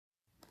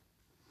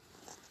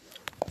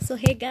So,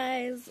 hey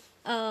guys,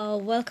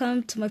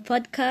 welcome to my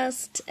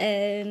podcast,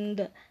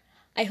 and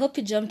I hope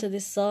you jump to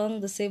this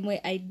song the same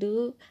way I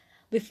do.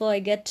 Before I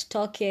get to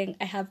talking,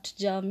 I have to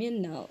jump.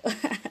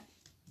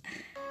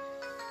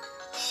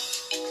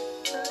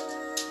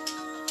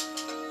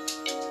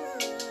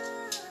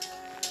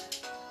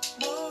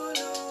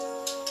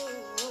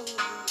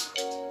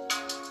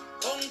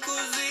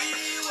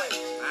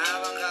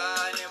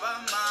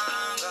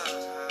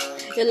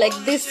 You're like,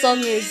 this song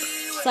is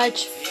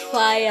such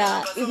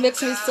fire. It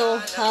makes me so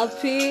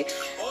happy,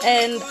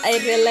 and I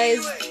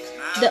realized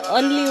the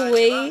only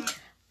way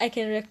I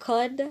can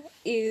record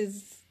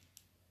is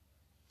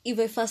if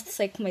I first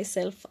psych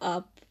myself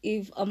up.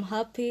 If I'm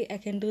happy, I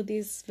can do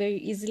this very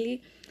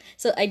easily.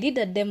 So I did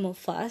a demo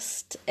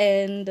first,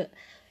 and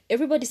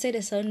everybody said I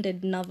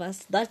sounded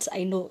nervous. That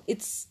I know.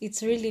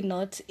 It's really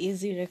not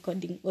easy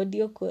recording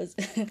audio because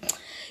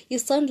you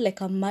sound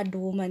like a mad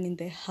woman in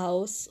the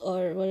house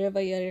or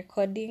wherever you're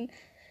recording.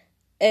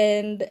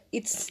 And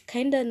it's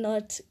kind of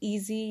not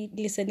easy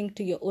listening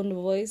to your own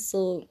voice.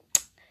 So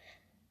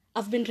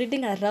I've been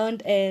reading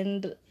around,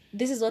 and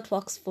this is what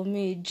works for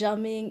me,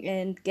 jamming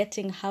and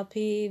getting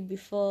happy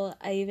before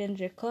I even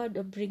record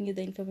or bring you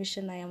the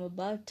information I am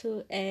about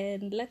to.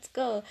 And let's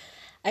go.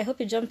 I hope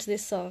you jump to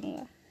this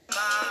song.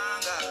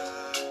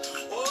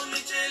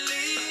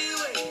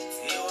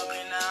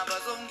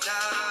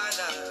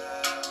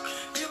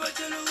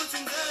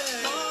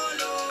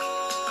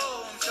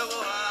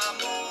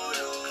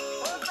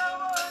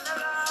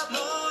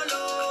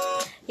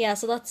 Yeah,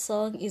 so that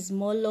song is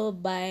Molo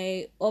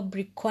by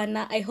Aubrey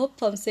Kwana. I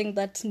hope I'm saying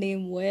that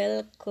name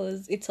well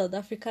because it's South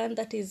African.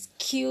 That is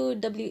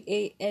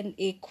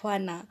Qwana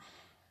Kwana.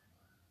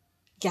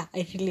 Yeah,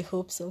 I really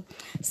hope so.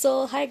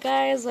 So, hi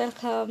guys,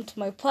 welcome to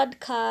my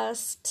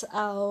podcast.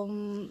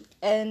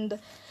 And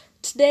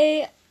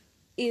today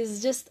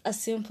is just a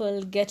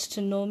simple get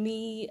to know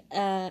me,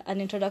 an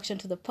introduction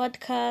to the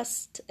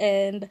podcast,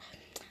 and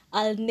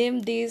I'll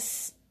name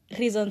these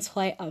reasons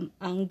why I'm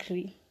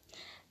angry.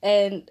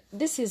 And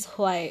this is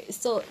why.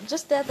 So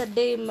just the other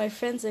day, my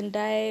friends and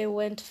I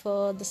went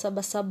for the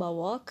Sabasaba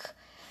walk,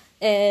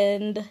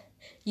 and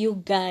you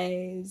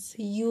guys,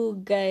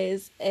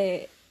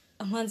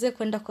 manze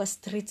kwenda kwa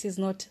streets is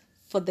not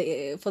for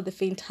the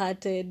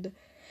faint-hearted.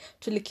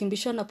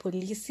 Tulikimbishwa na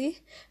polisi,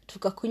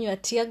 tukakunywa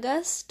tear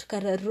gas,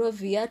 tukararua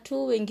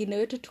viatu, wengine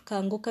wetu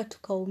tukaanguka,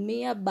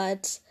 tukaumia,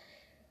 but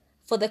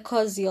for the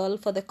cause, y'all,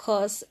 for the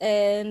cause.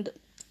 And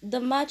the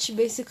march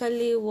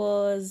basically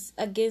was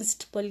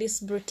against police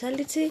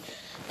brutality,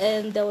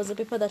 and there was a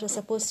paper that was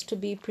supposed to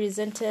be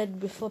presented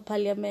before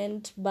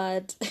parliament,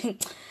 but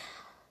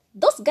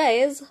those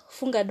guys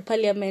fungad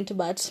parliament,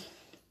 but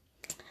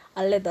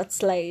I'll let that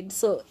slide.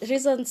 So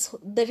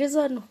the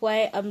reason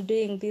why I'm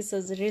doing this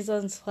as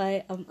reasons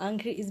why I'm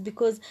angry is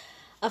because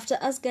after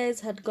us guys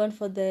had gone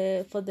for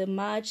the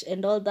march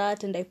and all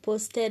that, and I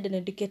posted and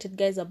educated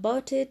guys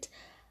about it,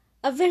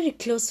 a very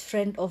close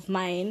friend of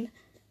mine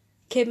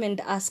came and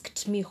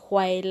asked me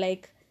why,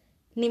 like,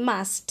 ni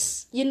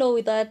must,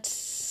 with that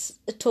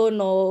tone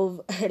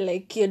of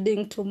like you're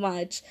doing too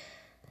much.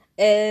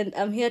 And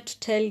I'm here to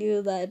tell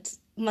you that,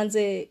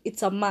 manze,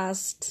 it's a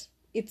must.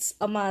 It's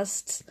a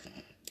must.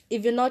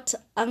 If you're not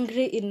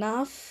angry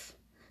enough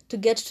to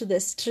get to the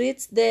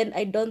streets, then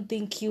I don't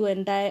think you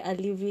and I are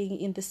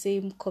living in the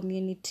same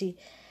community.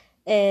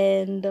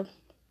 And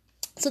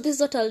so this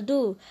is what I'll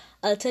do.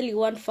 I'll tell you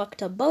one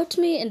fact about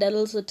me, and I'll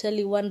also tell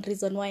you one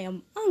reason why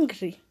I'm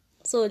angry.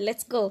 So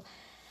let's go.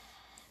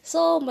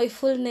 So my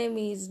full name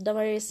is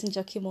Damaris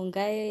Njoki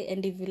Mongai,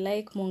 and if you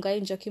like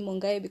Mongai Njoki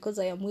Mongai because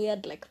I am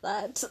weird like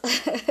that.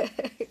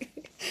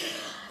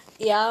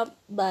 Yeah,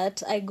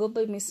 but I go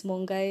by Miss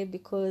Mongai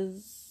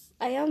because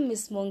I am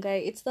Miss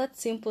Mongai. It's that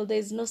simple. There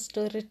is no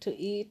story to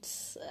it.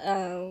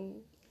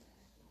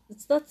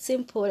 It's that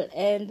simple.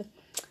 And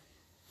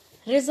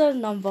reason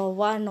number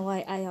one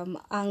why I am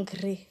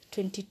angry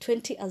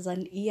 2020 as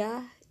an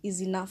year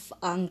is enough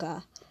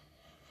anger.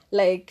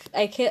 Like,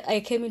 I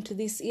came into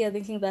this year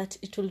thinking that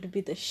it would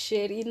be the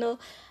shit,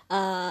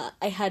 I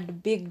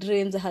had big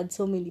dreams. I had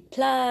so many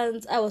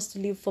plans. I was to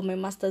leave for my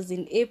master's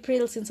in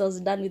April since I was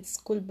done with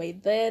school by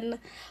then.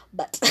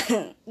 But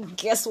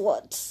guess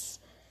what?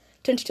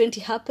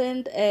 2020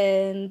 happened,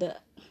 and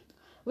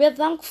we're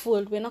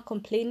thankful. We're not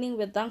complaining.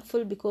 We're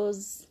thankful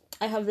because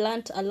I have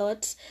learned a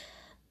lot,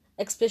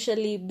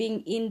 especially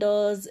being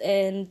indoors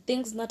and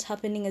things not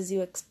happening as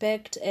you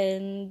expect,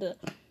 and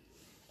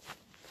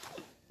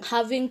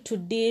having to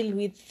deal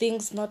with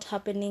things not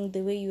happening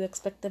the way you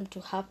expect them to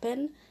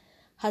happen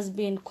has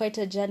been quite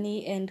a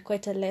journey and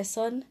quite a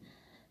lesson.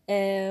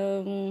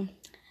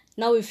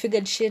 Now we've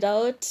figured shit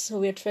out. So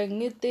we're trying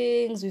new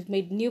things. We've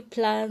made new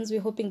plans. We're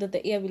hoping that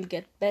the year will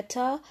get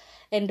better.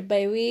 And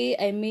by we,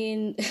 I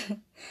mean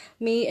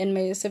me and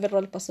my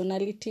several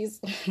personalities.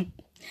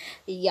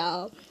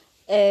 Yeah.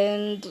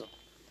 And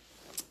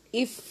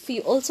if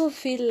you also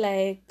feel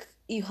like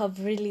you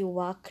have really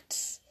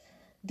worked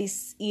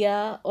this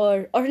year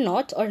or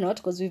not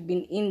because we've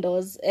been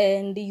indoors,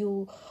 and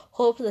you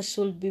hope that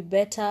should be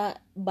better,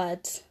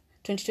 but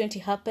 2020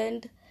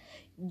 happened,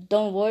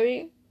 don't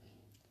worry,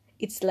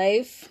 it's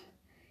life.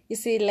 You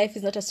see, life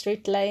is not a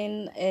straight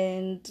line,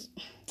 and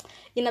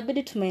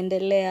inabidi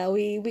tumeendelea.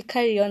 We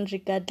carry on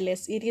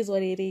regardless. It is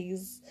what it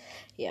is.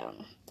 Yeah.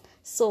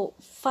 So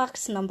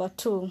fact number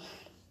 2,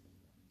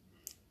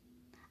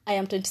 I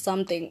am 20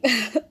 something.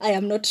 I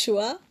am not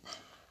sure,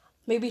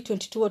 maybe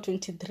 22 or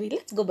 23.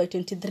 Let's go by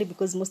 23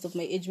 because most of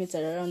my age mates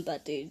are around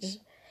that age.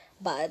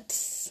 But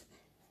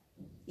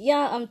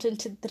yeah, I'm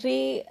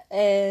 23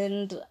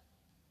 and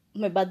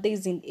my birthday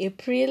is in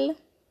April.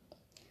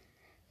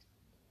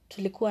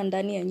 Tulikuwa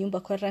ndani ya nyumba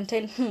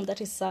quarantine.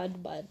 That is sad,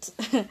 but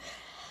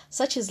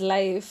such is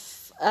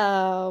life.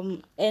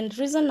 And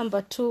reason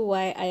number 2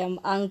 why I am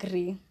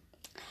angry.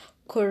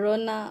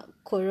 Corona.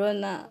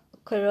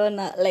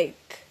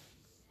 Like,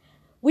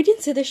 we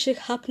didn't see the shit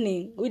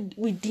happening.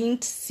 We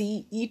didn't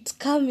see it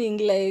coming.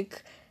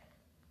 Like,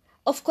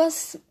 of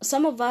course,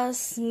 some of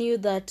us knew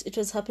that it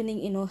was happening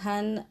in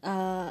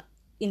Wuhan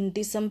in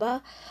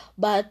December,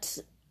 but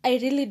I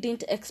really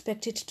didn't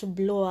expect it to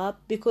blow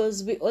up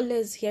because we're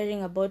always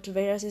hearing about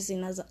viruses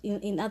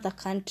in other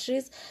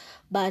countries,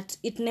 but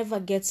it never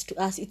gets to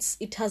us.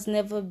 It has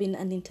never been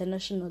an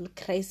international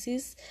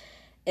crisis,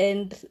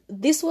 and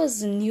this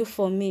was new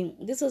for me.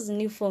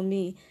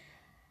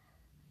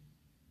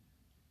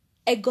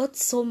 I got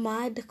so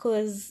mad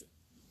because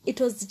it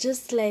was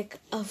just like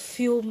a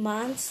few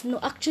months, no,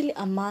 actually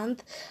a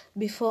month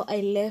before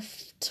I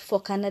left for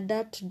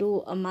Canada to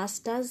do a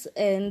master's,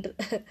 and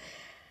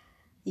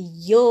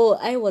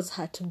I was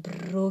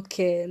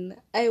heartbroken.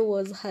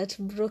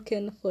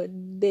 For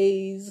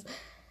days.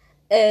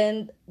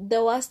 And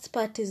the worst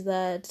part is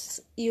that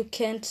you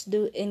can't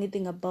do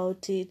anything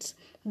about it.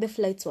 The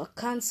flights were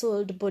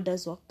cancelled,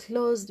 borders were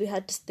closed, we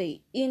had to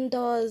stay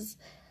indoors.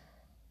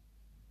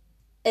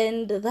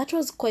 And that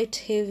was quite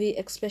heavy,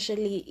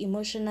 especially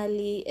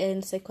emotionally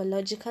and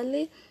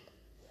psychologically.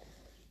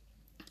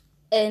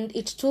 And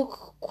it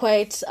took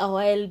quite a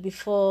while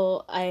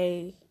before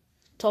I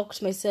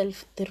talked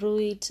myself through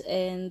it,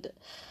 and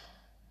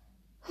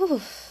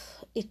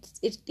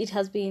it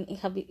has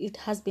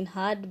been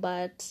hard,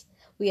 but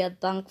we are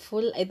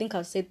thankful. I think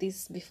I've said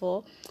this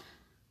before.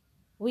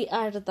 We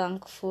are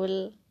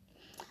thankful.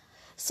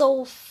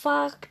 So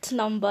fact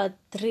number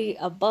 3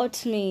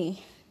 about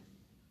me.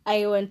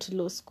 I went to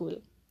law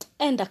school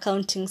and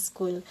accounting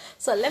school.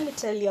 So let me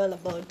tell you all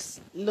about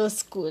law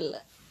school.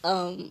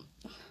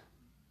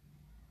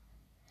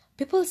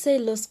 People say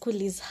law school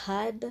is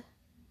hard,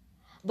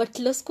 but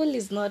law school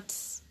is not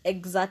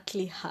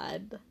exactly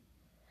hard.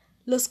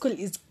 Law school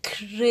is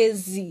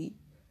crazy.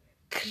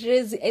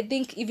 I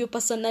think if your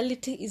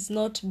personality is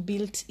not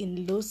built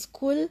in law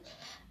school,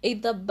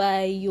 either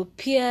by your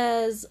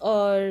peers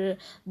or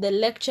the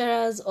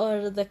lecturers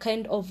or the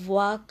kind of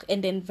work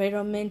and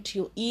environment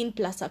you're in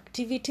plus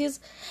activities,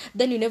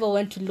 then you never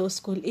went to law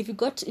school. If you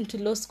got into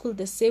law school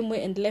the same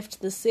way and left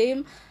the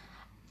same,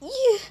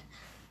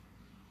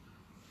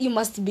 you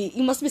must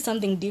be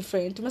something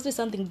different.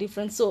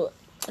 So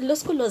law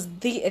school was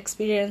the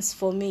experience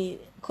for me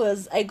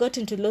because I got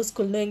into law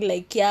school knowing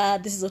like,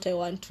 this is what I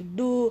want to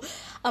do.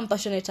 I'm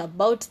passionate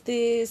about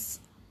this.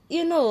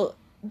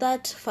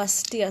 That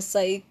first year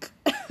psych.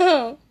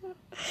 Until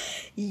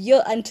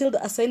the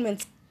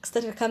assignments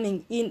started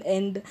coming in,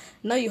 and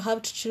now you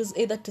have to choose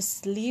either to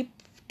sleep,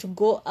 to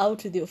go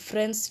out with your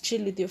friends,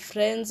 chill with your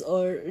friends,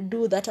 or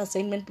do that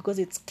assignment because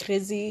it's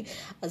crazy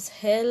as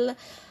hell.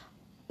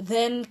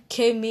 Then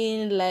came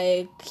in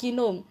like,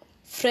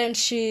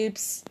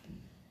 friendships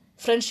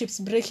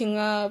breaking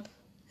up,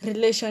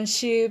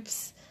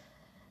 relationships,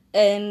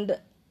 and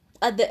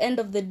at the end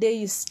of the day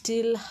you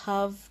still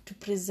have to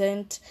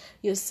present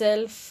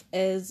yourself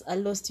as a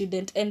law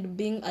student, and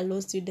being a law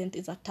student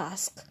is a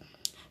task.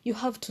 You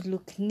have to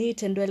look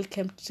neat and well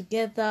kept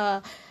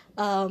together.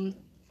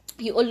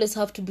 You always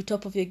have to be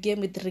top of your game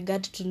with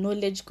regard to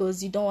knowledge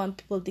because you don't want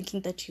people thinking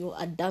that you're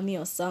a dummy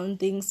or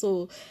something.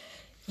 So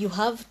you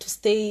have to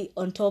stay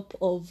on top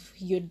of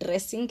your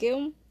dressing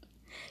game,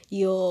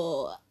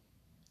 your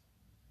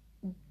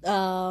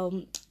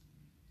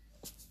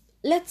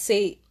let's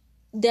say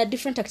there are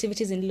different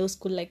activities in law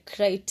school like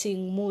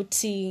writing,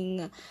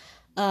 mooting,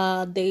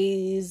 there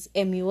is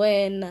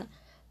MUN.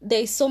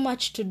 There is so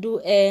much to do,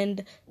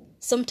 and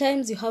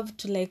sometimes you have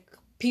to like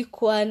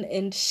pick one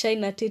and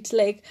shine at it.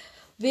 Like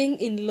being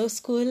in law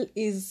school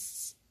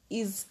is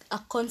a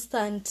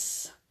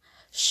constant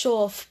show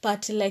off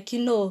party. Like,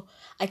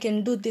 I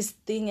can do this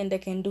thing and I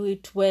can do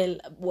it well,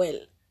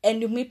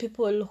 and you meet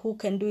people who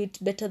can do it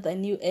better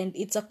than you, and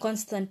it's a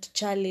constant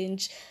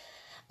challenge.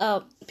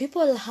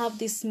 People have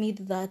this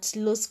myth that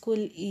law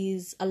school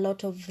is a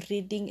lot of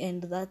reading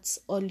and that's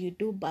all you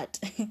do, but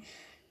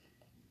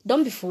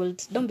don't be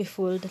fooled.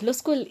 Law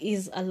school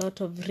is a lot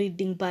of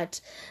reading,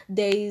 but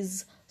there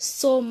is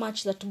so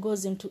much that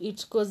goes into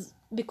it,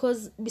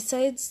 because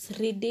besides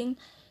reading,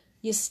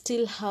 you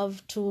still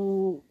have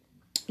to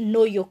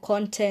know your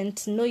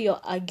content, know your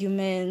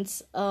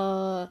arguments.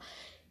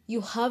 You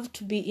have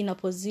to be in a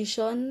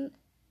position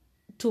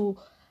to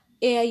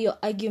air your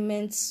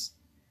arguments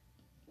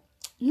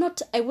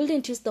not, I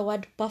wouldn't use the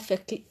word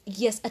perfectly.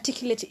 Yes,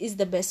 articulate is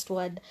the best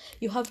word.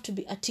 You have to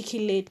be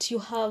articulate. You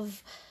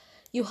have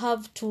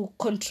to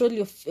control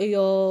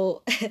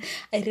your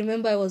I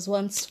remember I was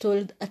once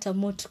told at a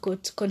moot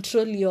court,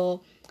 control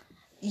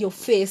your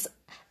face.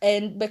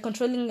 And by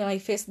controlling my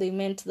face, they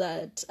meant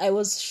that I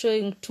was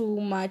showing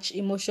too much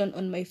emotion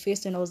on my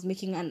face when I was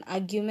making an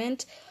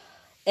argument.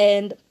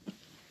 And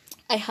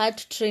I had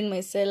to train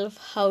myself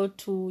how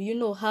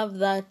to, have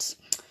that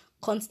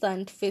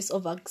constant face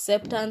of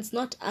acceptance,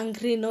 not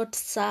angry, not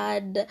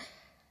sad.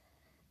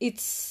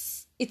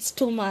 It's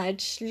too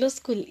much. Law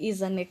school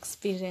is an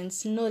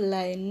experience, no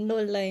lie,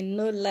 no lie,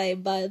 no lie.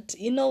 But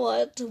you know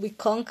what? We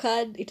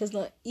conquered. It was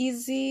not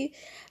easy.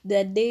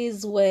 There are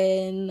days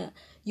when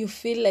you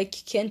feel like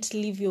you can't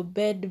leave your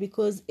bed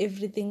because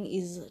everything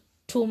is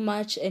too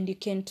much and you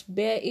can't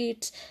bear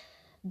it.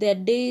 There are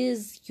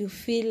days you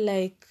feel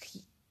like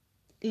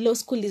law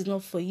school is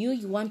not for you.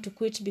 You want to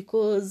quit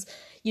because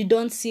you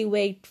don't see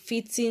where it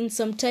fits in.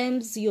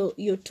 Sometimes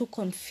you're too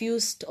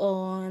confused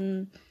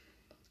on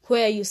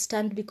where you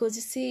stand, because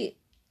you see,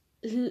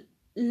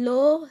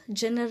 law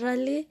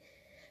generally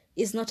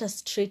is not a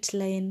straight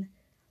line.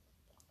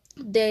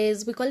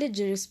 We call it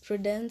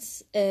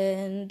jurisprudence,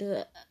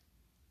 and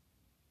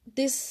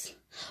this,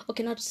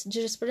 okay, not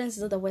jurisprudence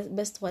is not the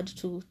best word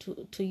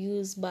to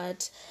use,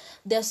 but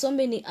there are so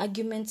many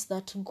arguments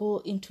that go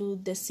into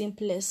the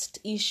simplest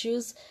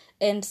issues,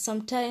 and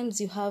sometimes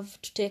you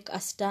have to take a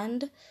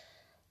stand.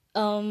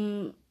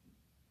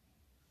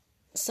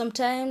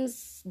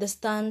 Sometimes the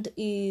stand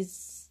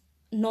is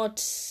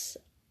not,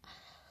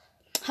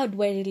 how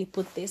do I really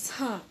put this?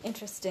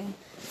 Interesting.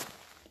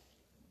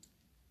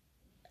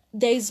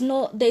 There is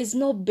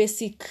no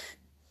basic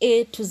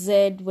A to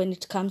Z when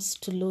it comes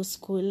to law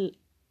school.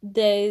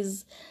 There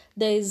is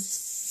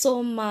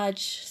so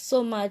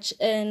much,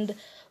 and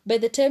by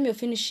the time you're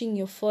finishing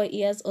your 4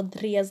 years or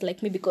 3 years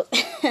like me, because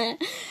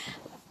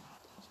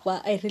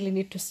well, I really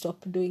need to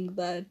stop doing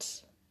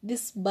that.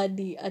 This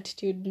body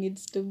attitude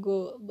needs to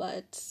go,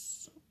 but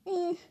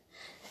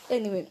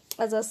anyway,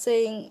 as I was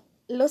saying,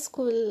 law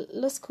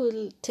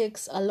school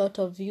takes a lot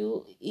of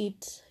you.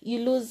 You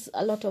lose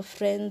a lot of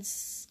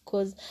friends,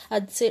 because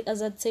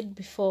as I'd said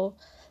before,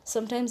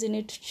 sometimes you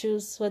need to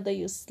choose whether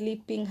you're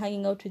sleeping,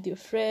 hanging out with your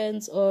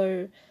friends,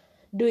 or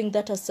doing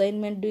that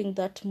assignment, doing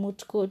that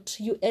moot court.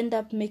 You end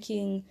up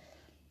making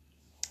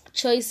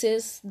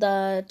choices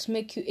that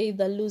make you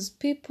either lose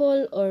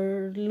people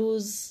or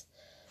lose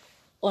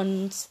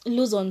on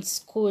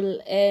school.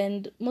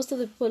 And most of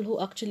the people who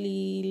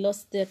actually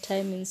lost their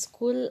time in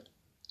school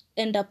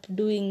end up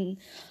doing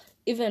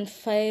even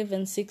 5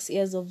 and 6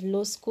 years of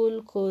law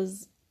school,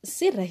 because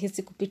si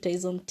rahisi kupita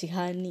hizo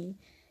mtihani.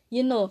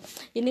 You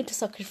need to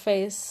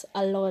sacrifice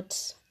a lot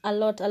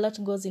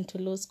goes into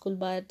law school,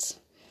 but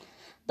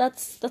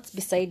that's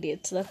beside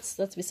it.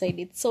 That's beside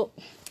it. So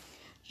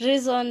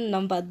reason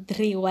number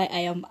 3 why I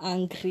am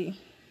angry: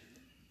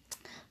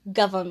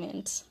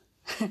 government.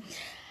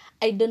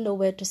 I don't know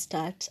where to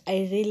start.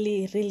 I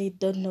really, really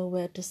don't know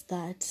where to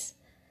start.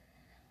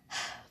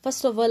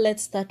 First of all,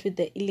 let's start with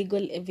the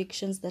illegal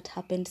evictions that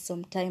happened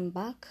some time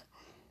back.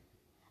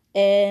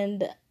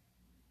 And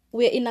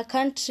we're in a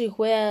country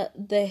where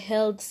the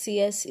health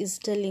CS is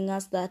telling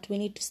us that we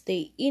need to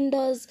stay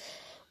indoors.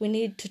 We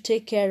need to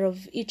take care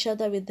of each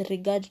other with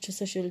regard to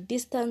social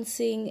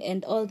distancing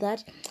and all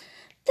that.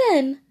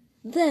 Then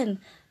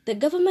the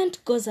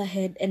government goes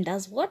ahead and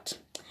does what?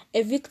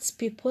 Evicts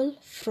people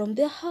from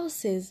their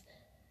houses.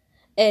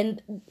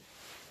 And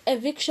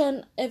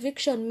eviction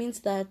means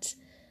that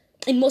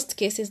in most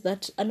cases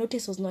that a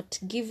notice was not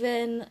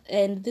given,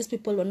 and these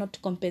people were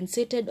not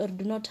compensated or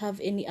do not have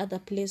any other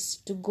place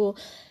to go.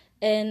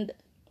 And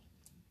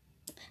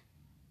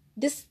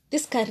this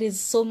carries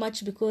so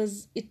much,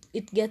 because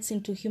it gets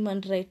into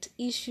human rights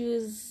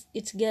issues.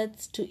 It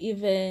gets to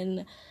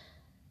even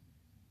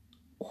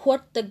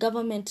what the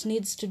government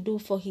needs to do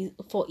for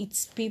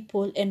its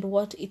people and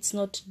what it's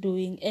not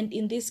doing. And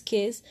in this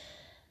case,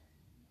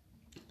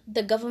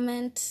 the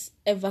government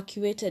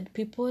evacuated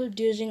people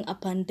during a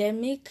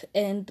pandemic,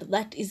 and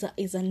that is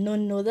a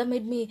no. That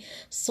made me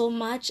so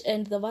much.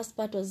 And the worst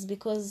part was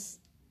because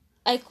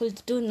I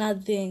could do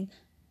nothing.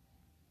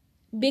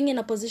 Being in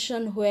a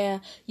position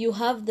where you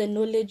have the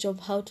knowledge of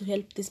how to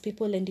help these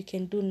people and you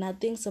can do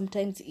nothing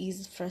sometimes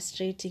is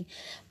frustrating.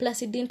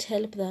 Plus, it didn't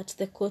help that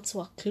the courts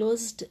were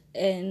closed,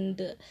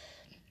 and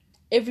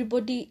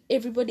everybody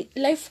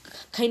life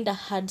kind of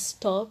had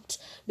stopped,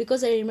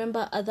 because I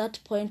remember at that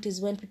point is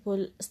when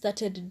people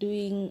started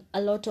doing a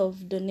lot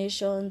of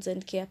donations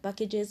and care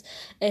packages.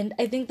 And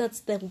I think that's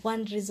the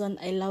one reason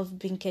I love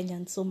being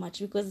Kenyan so much,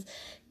 because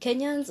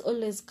Kenyans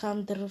always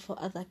come through for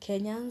other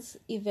Kenyans,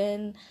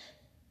 even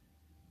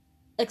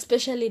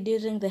especially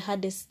during the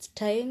hardest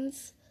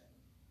times.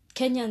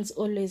 Kenyans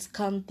always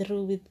come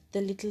through with the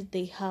little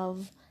they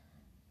have,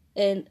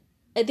 and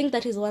I think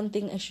that is one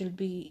thing I should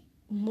be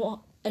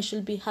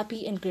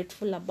happy and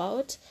grateful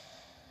about.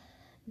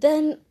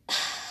 Then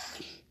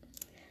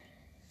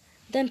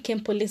came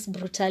police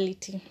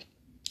brutality.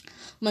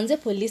 manze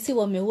polisi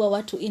wameua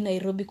watu in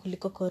Nairobi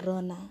kuliko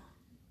corona.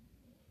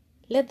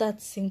 Let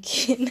that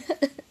sink in.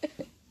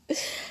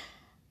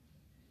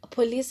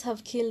 Police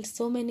have killed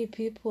so many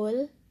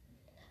people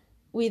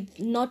with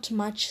not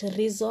much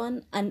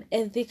reason,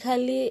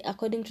 unethically,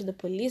 according to the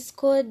police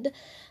code,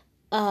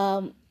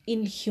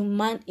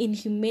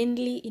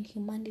 inhumanly,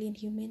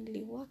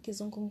 work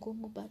is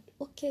ngumu, but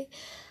okay.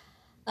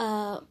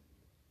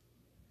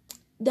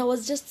 There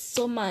was just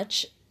so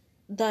much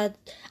that,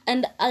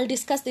 and I'll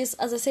discuss this.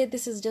 As I said,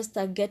 this is just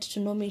a get to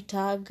know me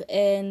tag,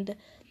 and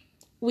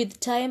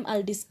with time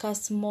I'll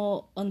discuss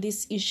more on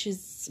these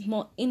issues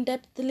more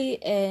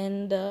in-depthly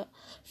and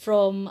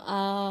from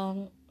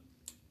a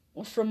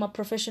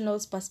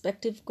professional's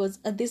perspective, because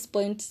at this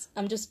point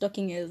I'm just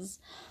talking as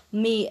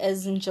me,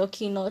 as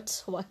Njoki, not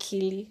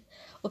Wakili.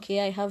 Okay,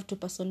 I have two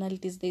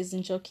personalities. There's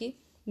Njoki,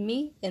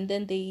 me, and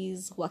then there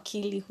is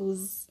Wakili,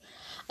 who's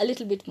a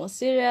little bit more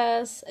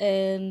serious,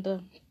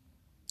 and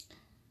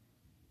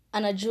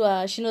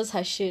anajua, she knows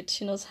her shit,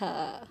 she knows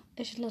her,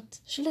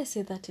 should I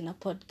say that in a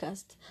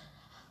podcast?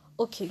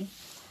 Okay.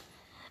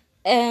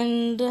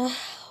 And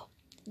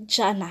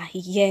Jana,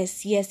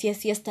 yes,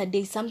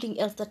 yesterday, something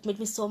else that made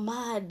me so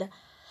mad.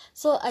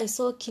 So I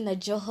saw Kina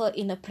Joho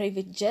in a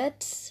private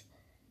jet,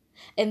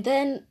 and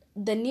then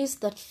the news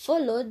that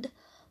followed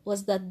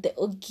was that the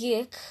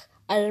Ogiek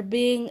are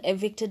being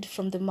evicted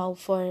from the Mau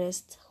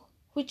forest,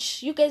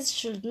 which you guys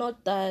should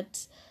note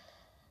that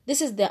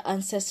this is their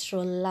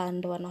ancestral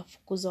land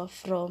wanafukuzwa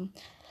from.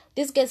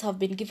 These guys have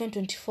been given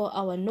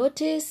 24-hour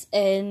notice,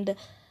 and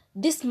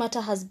this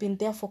matter has been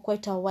there for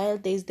quite a while.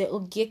 There is the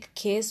Ogiek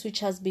case, which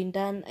has been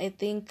done, I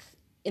think,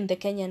 in the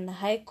Kenyan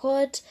High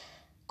Court,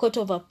 Court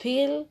of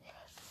Appeal.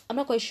 I'm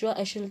not quite sure.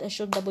 I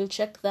should double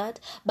check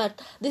that.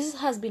 But this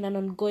has been an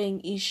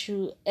ongoing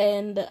issue,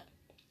 and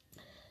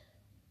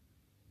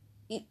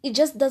it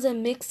just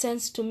doesn't make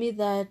sense to me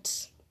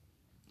that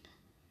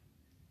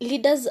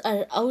leaders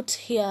are out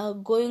here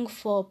going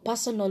for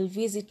personal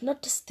visit,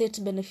 not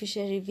state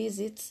beneficiary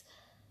visits,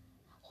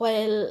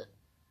 while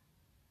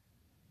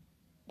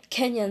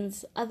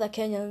other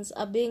Kenyans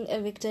are being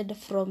evicted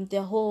from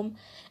their home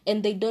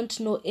and they don't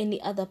know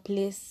any other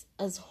place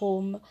as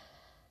home.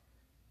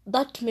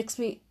 That makes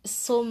me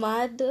so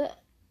mad,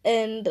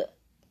 and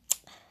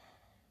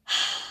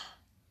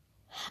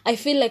I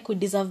feel like we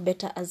deserve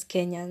better as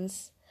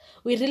Kenyans.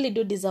 We really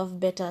do deserve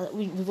better.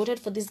 We voted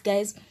for these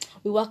guys.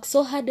 We work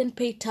so hard and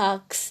pay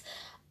tax.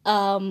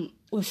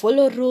 We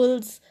follow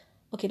rules.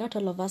 Okay, not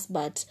all of us,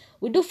 but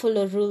we do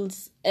follow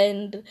rules.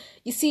 And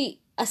you see,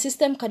 a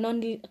system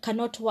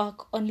cannot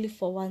work only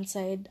for one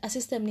side. A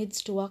system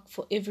needs to work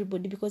for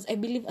everybody, because I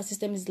believe a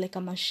system is like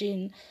a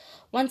machine.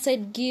 One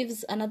side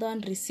gives, another one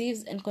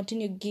receives, and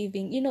continue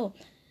giving. You know,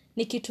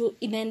 nikitu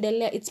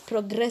inaendelea, it's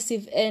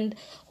progressive, and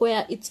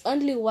where it's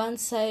only one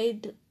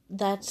side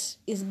that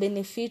is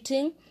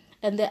benefiting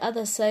and the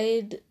other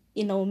side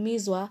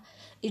inaumizwa,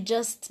 it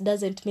just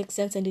doesn't make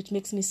sense, and it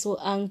makes me so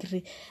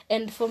angry.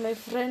 And for my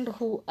friend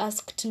who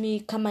asked me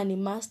kama ni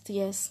must,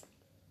 yes,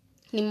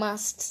 ni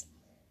must.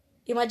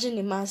 Imagine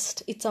ni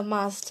must. It's a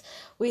must.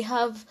 We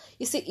have,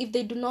 you see, if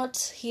they do not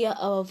hear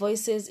our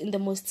voices in the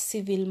most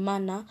civil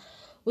manner,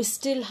 we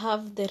still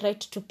have the right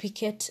to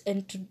picket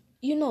and to,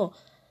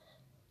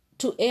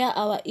 to air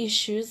our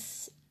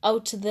issues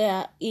out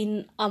there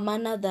in a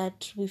manner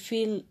that we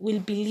feel will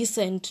be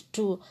listened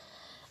to.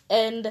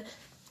 And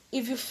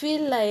if you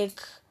feel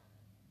like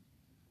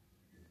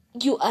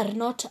you are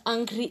not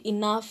angry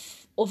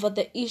enough over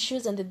the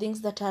issues and the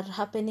things that are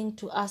happening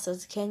to us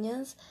as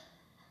Kenyans,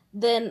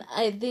 then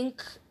I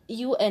think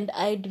you and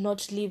I do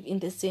not live in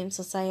the same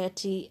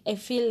society. I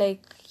feel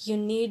like you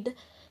need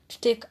to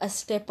take a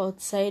step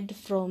outside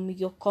from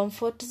your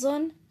comfort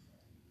zone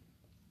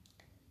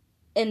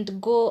and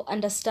go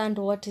understand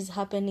what is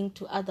happening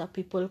to other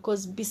people,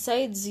 because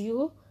besides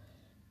you,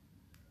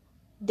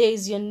 there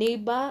is your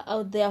neighbor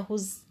out there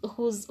who's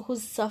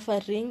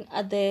suffering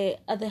at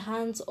the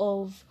hands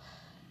of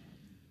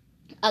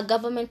a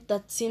government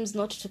that seems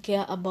not to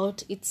care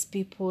about its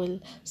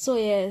people. So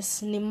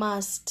yes, ni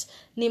must.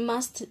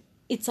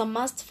 It's a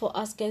must for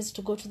us guys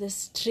to go to the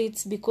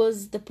streets,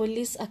 because the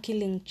police are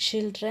killing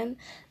children,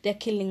 they're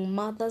killing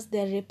mothers,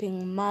 they're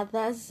raping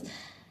mothers.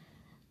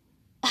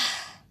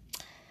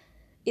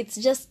 It's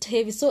just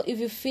heavy. So if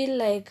you feel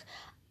like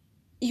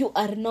you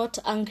are not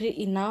angry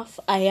enough,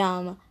 I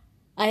am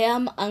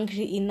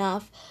angry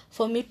enough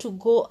for me to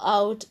go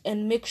out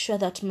and make sure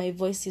that my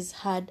voice is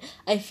heard.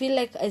 I feel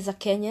like as a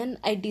Kenyan,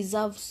 I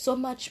deserve so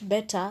much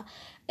better,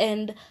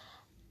 and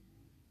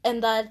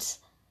that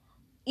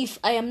if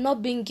I am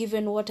not being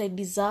given what I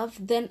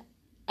deserve, then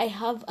I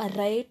have a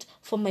right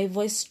for my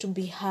voice to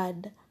be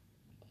heard.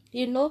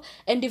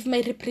 And if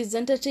my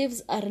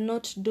representatives are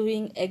not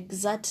doing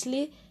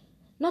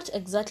not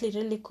exactly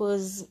really,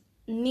 because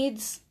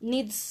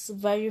needs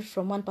vary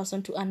from one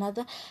person to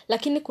another,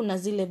 lakini kuna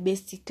zile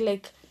basic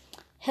like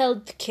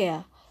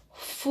healthcare,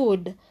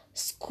 food,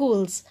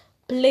 schools,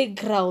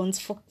 playgrounds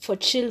for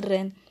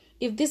children,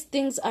 if these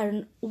things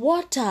are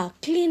water,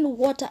 clean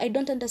water, I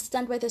don't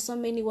understand why there's so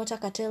many water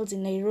cartels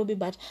in Nairobi,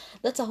 but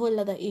that's a whole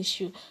other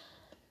issue.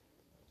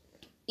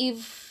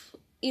 If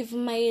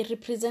my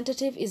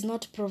representative is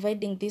not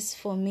providing this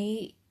for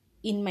me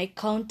in my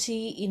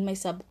county, in my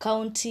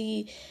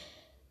sub-county,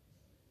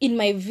 in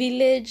my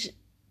village,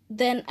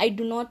 then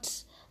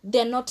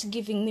they're not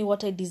giving me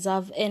what I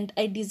deserve, and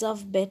I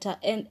deserve better.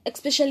 And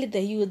especially the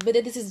youth, but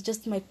this is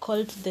just my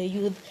call to the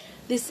youth.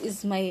 This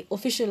is my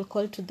official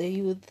call to the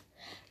youth.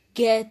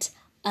 Get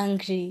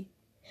angry.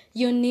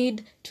 You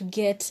need to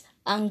get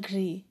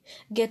angry.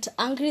 Get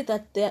angry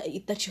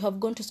that you have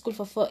gone to school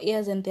for 4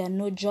 years and there are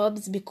no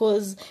jobs,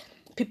 because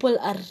people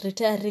are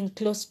retiring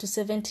close to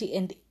 70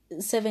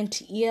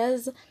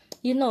 years.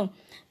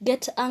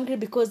 Get angry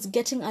because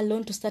getting a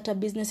loan to start a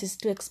business is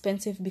too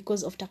expensive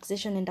because of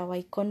taxation and our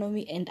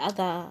economy and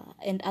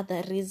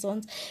other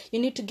reasons. You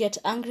need to get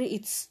angry.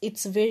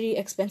 It's very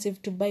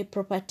expensive to buy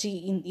property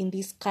in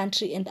this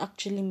country and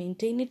actually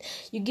maintain it.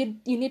 You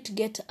need to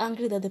get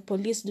angry that the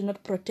police do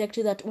not protect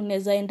you, that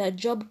unaweza enda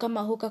job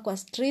kama huka kwa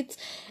streets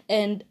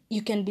and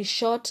you can be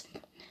shot,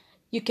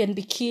 you can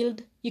be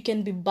killed, you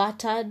can be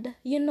battered.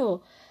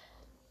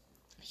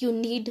 You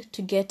need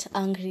to get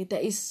angry. There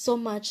is so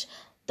much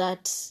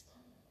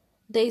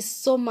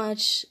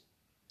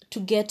to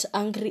get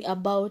angry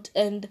about,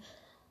 and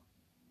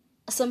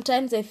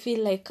sometimes I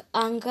feel like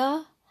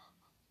anger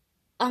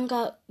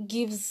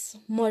gives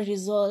more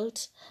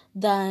result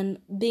than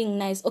being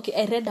nice. Okay,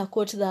 I read a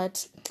quote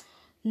that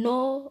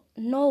no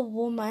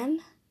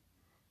woman,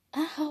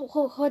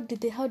 how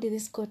did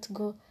this quote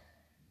go?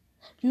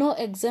 No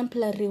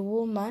exemplary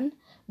woman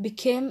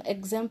became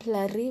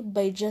exemplary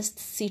by just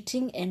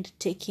sitting and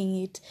taking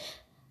it.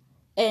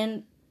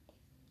 And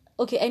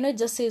okay, I know it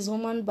just says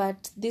woman,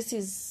 but this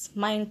is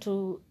mine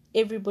to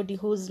everybody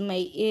who's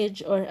my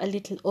age or a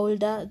little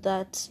older,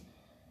 that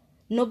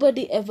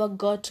nobody ever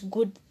got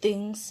good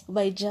things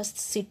by just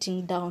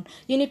sitting down.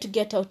 You need to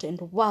get out and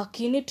work.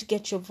 You need to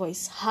get your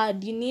voice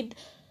heard. You need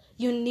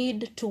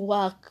to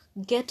work.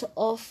 Get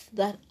off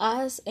that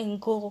ass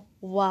and go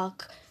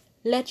work.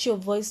 Let your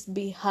voice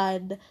be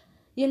heard.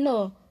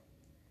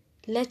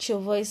 Let your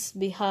voice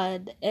be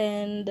heard.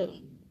 And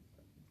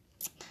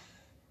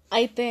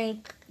I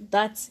think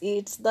that's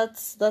it.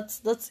 That's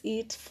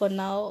it for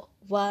now.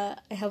 I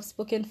have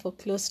spoken for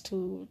close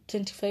to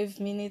 25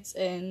 minutes,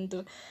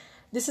 and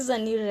this is a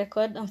new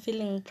record. I'm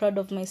feeling proud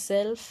of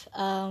myself.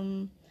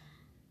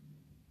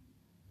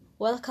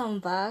 Welcome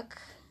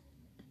back.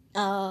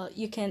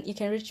 You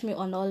can reach me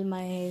on all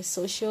my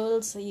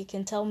socials. You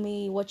can tell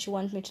me what you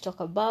want me to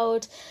talk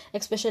about,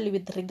 especially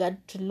with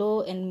regard to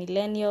law and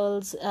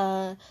millennials.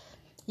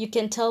 You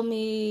can tell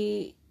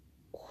me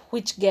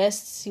which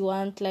guests you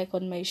want like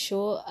on my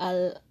show.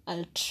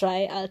 I'll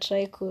try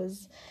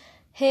cause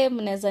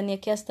mnaweza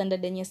niekea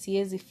standard yenye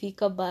siwezi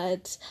fika,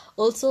 but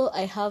also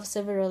I have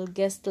several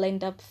guests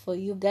lined up for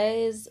you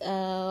guys.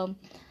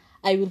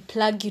 I will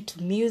plug you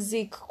to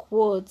music,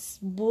 quotes,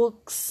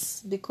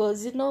 books,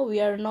 because we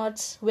are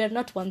not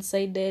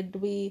one-sided.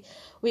 We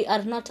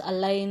are not a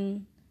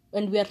line,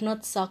 and we are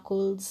not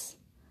circles.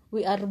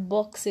 We are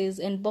boxes,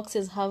 and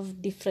boxes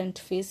have different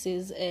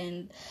faces.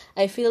 And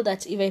I feel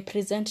that if I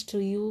present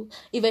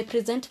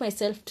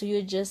myself to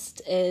you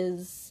just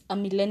as a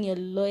millennial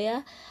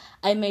lawyer,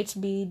 I might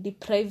be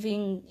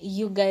depriving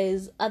you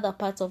guys other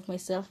parts of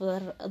myself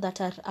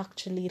that are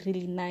actually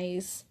really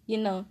nice,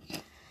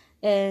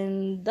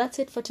 And that's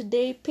it for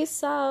today.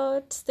 Peace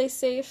out. Stay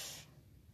safe.